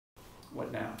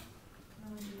What now?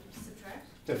 Subtract?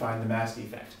 To find the mass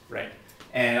defect, right.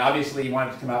 And obviously you want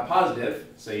it to come out positive,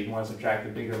 so you want to subtract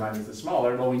the bigger minus the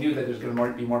smaller. Well, we knew that there's going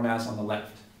to be more mass on the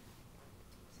left.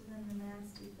 So then the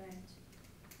mass defect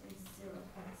is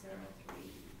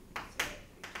 0.0303.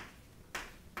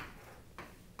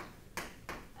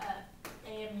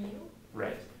 AMU?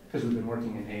 Right, because we've been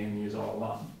working in AMUs all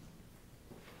along.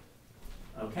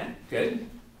 Okay, good.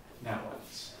 Now what?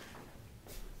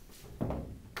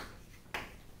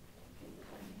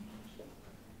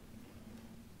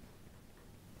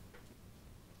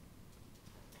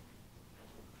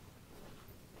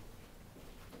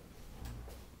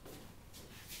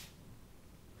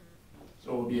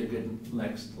 So what would be a good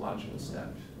next logical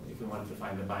step if we wanted to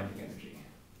find the binding energy?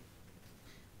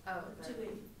 Oh, the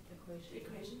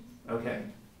Equation. Okay.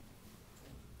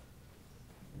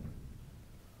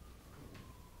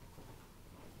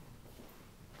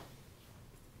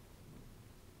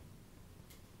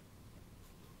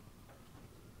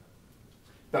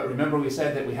 But remember we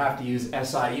said that we have to use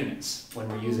SI units when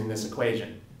we're using this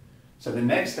equation. So the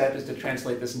next step is to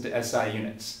translate this into SI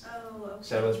units. Oh, okay.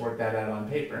 So let's work that out on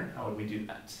paper. How would we do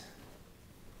that?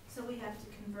 So we have to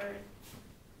convert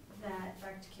that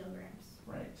back to kilograms.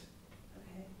 Right.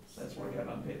 Okay. Let's work out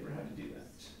on paper how to do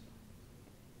that.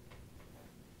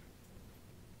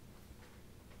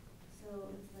 So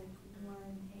it's like 1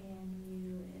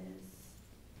 AMU is,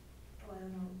 oh, I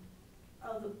don't know.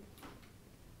 Oh,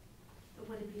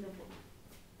 would it be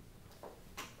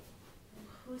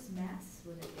whose mass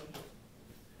would it be?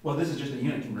 Well, this is just a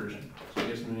unit conversion. So I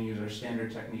guess we're going to use our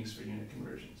standard techniques for unit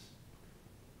conversions.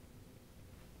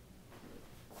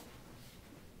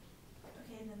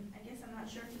 Okay, then I guess I'm not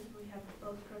sure because we have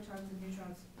both protons and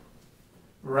neutrons.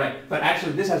 Right, but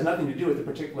actually this has nothing to do with the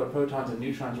particular protons and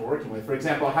neutrons we're working with. For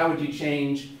example, how would you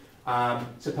change,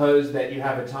 suppose that you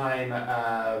have a time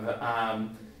of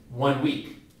 1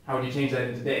 week. How would you change that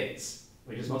into days?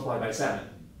 We just multiply by 7,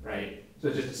 right? So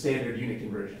it's just a standard unit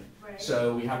conversion. Right.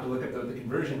 So we have to look at what the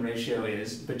conversion ratio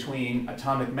is between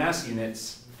atomic mass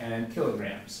units and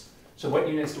kilograms. So what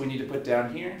units do we need to put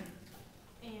down here?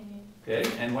 AMU. Good,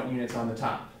 and what units on the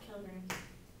top? Kilograms.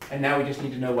 And now we just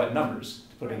need to know what numbers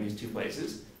to put in these two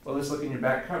places. Well, let's look in your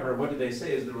back cover. What do they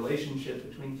say is the relationship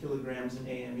between kilograms and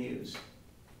AMUs?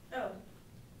 Oh.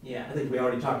 Yeah, I think we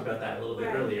already talked about that a little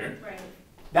bit earlier. Right.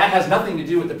 That has nothing to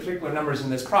do with the particular numbers in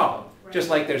this problem. Right. Just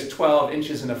like there's 12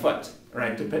 inches in a foot,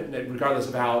 right? Regardless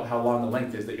of how long the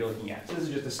length is that you're looking at. So this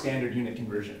is just a standard unit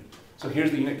conversion. So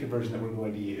here's the unit conversion that we're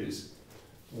going to use.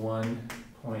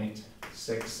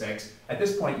 1.66. At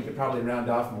this point, you could probably round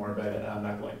off more, but I'm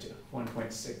not going to.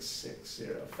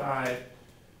 1.6605.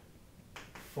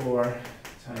 4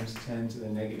 times 10 to the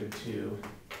negative 2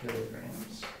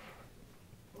 kilograms.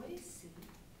 What is C?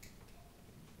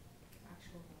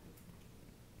 Actual value.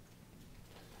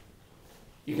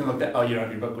 You can look that, oh, you don't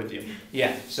have your book with you.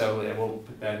 Yeah, so we'll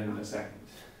put that in a second.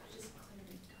 Just cleared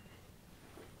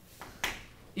it.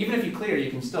 Even if you clear, you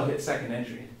can still hit second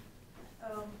entry.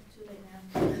 Oh, too late now.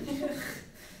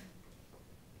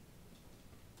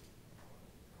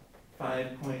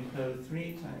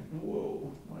 5.03 times,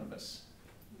 whoa, one of us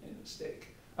made a mistake.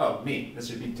 Oh, me, this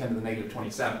would be 10 to the negative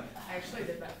 27. I actually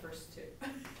did that first too.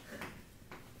 And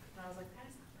I was like, that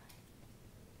is not right.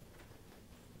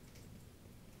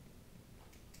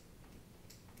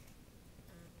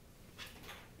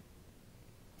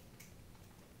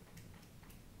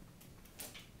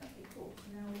 Okay, cool. So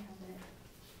now we have it.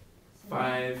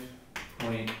 5.0,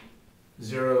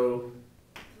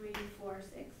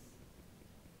 346.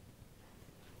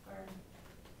 Or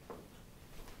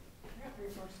I got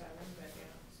 347, but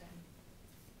yeah, same.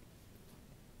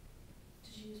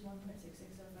 did you use 1.6605?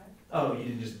 oh,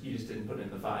 you just didn't put in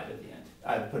the 5 at the end.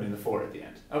 I put in the 4 at the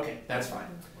end. Okay, that's fine.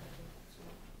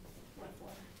 What for?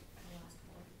 The last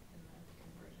 4 in the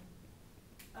conversion.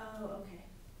 Oh, okay.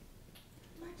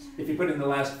 If you put in the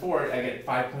last 4, I get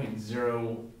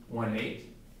 5.018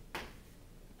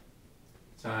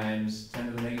 times 10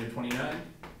 to the negative 29. How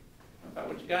about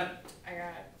what you got? I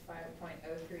got 5.0347 times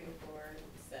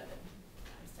 10 to the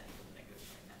negative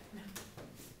 29.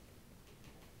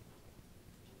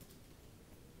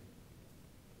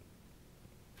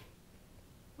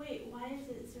 Wait, why is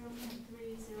it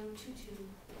 0.3022?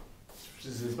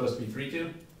 Is this supposed to be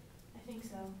 3.2? I think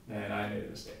so. And I made a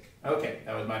mistake. Okay,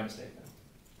 that was my mistake then.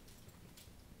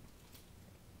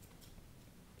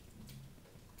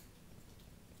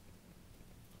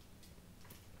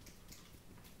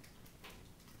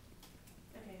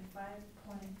 Okay,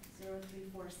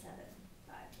 5.03475.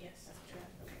 Yes, that's true.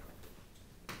 Okay, cool.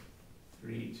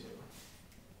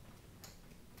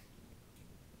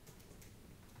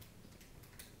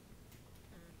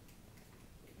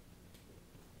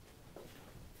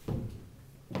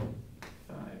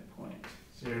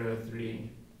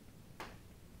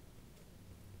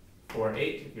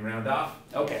 0.08 if you round off.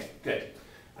 Okay, good.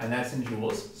 And that's in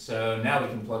joules. So now we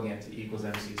can plug in to E equals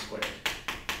mc squared.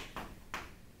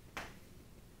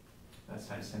 That's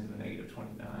times 10 to the negative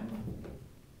 29.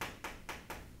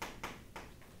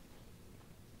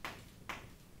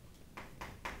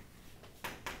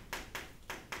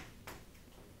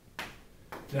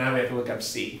 So now we have to look up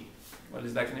C. What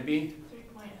is that going to be?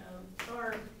 3.0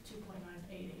 or 2.988,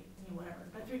 I mean, whatever,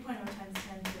 but 3.0 times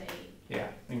 10 to the 8. Yeah,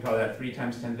 we can call that 3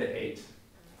 times 10 to the 8.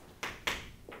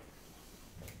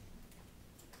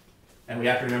 And we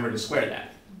have to remember to square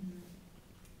that.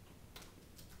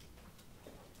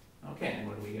 Okay, and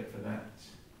what do we get for that?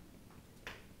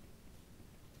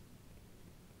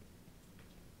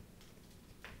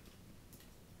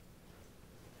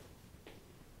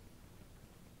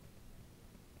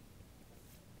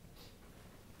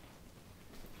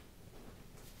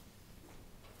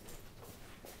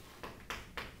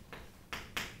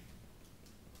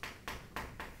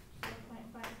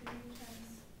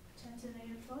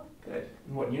 Good.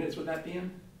 And what units would that be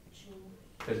in? Joule.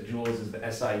 Because joules is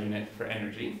the SI unit for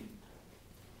energy.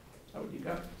 How would you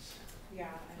go? Yeah,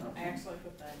 Okay. I actually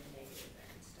put the negative there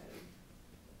instead of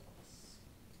plus.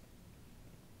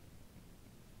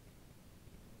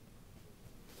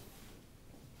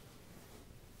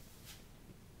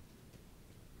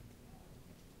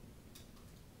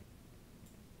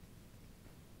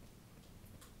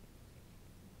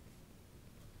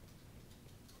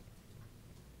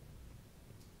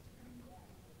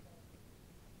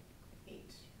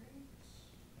 Eight, right?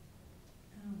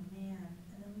 Oh, man,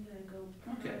 and then we gotta go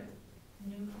per Okay.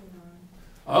 nucleon.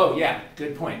 Oh, yeah,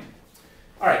 good point.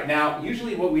 All right, now,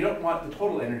 usually what we don't want the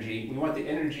total energy, we want the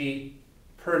energy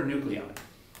per nucleon.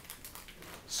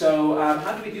 So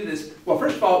how do we do this? Well,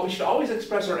 first of all, we should always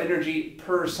express our energy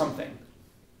per something.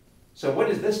 So what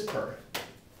is this per?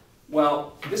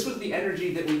 Well, this was the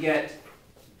energy that we get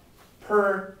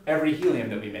per every helium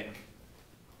that we make.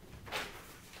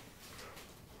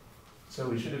 So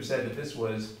we should have said that this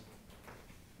was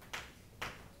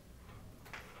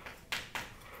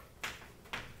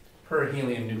per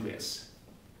helium nucleus.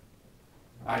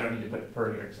 I don't need to put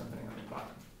per here, something on the bottom.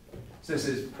 So this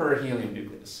is per helium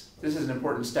nucleus. This is an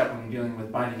important step when you're dealing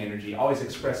with binding energy. Always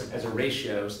express it as a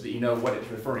ratio so that you know what it's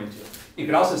referring to. You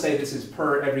could also say this is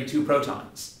per every 2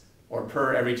 protons or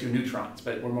per every 2 neutrons,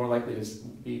 but we're more likely to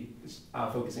be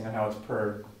focusing on how it's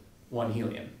per 1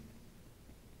 helium.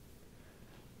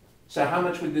 So how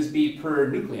much would this be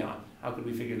per nucleon? How could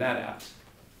we figure that out?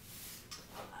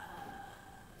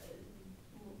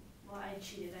 Well, I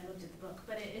cheated, I looked at the book,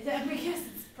 but is that because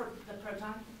it's per the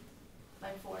proton,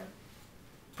 like 4?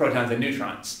 Protons and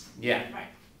neutrons, yeah. Right.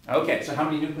 Okay, so how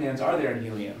many nucleons are there in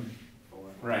helium? 4.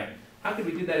 Right. How could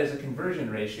we do that as a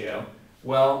conversion ratio?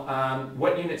 Well,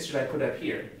 what units should I put up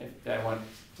here if I want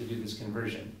to do this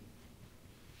conversion?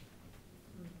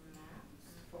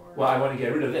 Well, I want to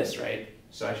get rid of this, right?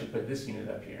 So I should put this unit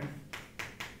up here.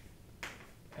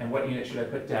 And what unit should I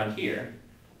put down here?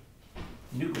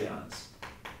 Nucleons.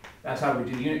 That's how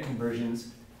we do unit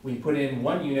conversions. We put in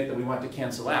one unit that we want to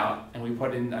cancel out, and we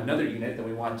put in another unit that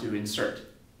we want to insert.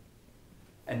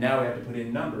 And now we have to put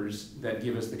in numbers that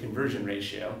give us the conversion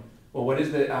ratio. Well, what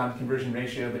is the conversion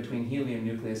ratio between helium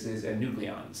nucleuses and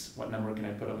nucleons? What number can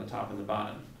I put on the top and the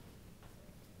bottom?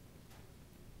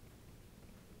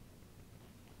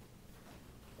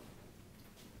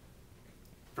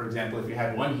 For example, if you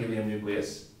had 1 helium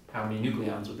nucleus, how many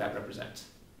nucleons would that represent?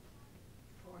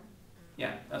 4.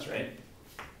 Yeah, that's right.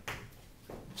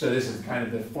 So this is kind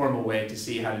of the formal way to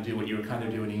see how to do what you were kind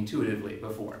of doing intuitively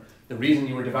before. The reason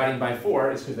you were dividing by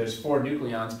 4 is because there's 4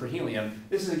 nucleons per helium.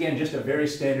 This is, again, just a very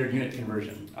standard unit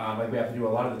conversion, like we have to do a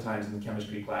lot of the times in the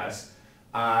chemistry class.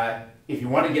 If you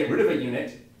want to get rid of a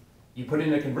unit, you put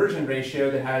in a conversion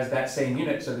ratio that has that same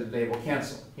unit so that they will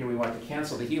cancel. Here we want to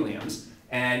cancel the heliums.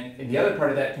 And in the other part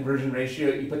of that conversion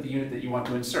ratio, you put the unit that you want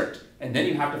to insert. And then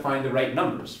you have to find the right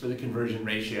numbers for the conversion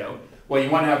ratio. Well, you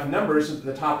want to have numbers so that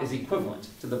the top is equivalent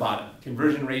to the bottom.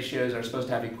 Conversion ratios are supposed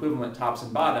to have equivalent tops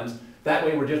and bottoms. That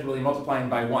way we're just really multiplying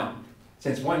by 1.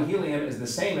 Since 1 helium is the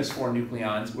same as 4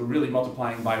 nucleons, we're really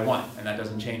multiplying by 1, and that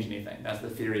doesn't change anything. That's the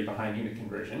theory behind unit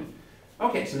conversion.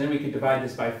 Okay, so then we could divide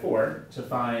this by 4 to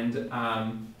find 1.13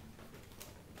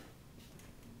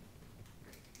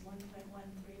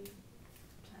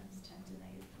 times 10 to the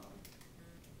negative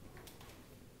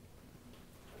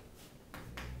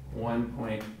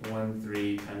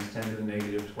 1.13 times 10 to the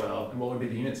negative 12. And what would be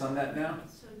the units on that now? 12.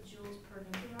 So joules per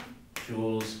nucleon?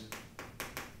 Joules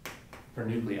per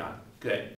nucleon. Good.